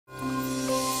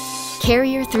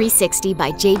Carrier 360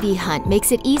 by JB Hunt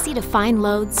makes it easy to find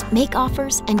loads, make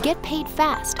offers, and get paid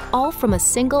fast, all from a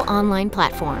single online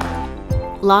platform.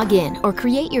 Log in or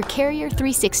create your Carrier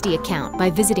 360 account by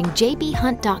visiting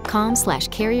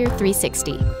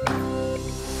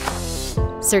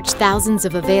jbhunt.com/carrier360. Search thousands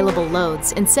of available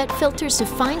loads and set filters to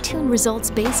fine-tune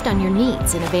results based on your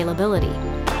needs and availability.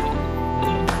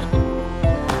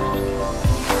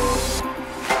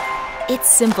 It's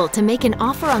simple to make an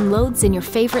offer on loads in your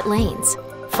favorite lanes.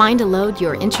 Find a load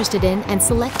you're interested in and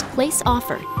select Place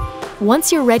Offer.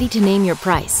 Once you're ready to name your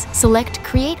price, select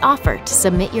Create Offer to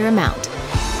submit your amount.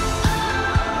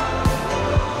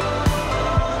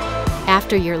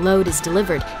 After your load is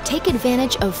delivered, take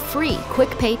advantage of free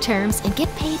quick pay terms and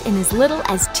get paid in as little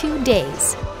as 2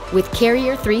 days. With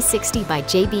Carrier 360 by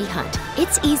JB Hunt,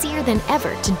 it's easier than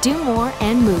ever to do more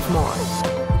and move more.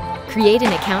 Create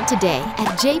an account today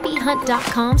at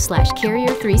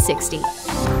jbhunt.com/carrier360.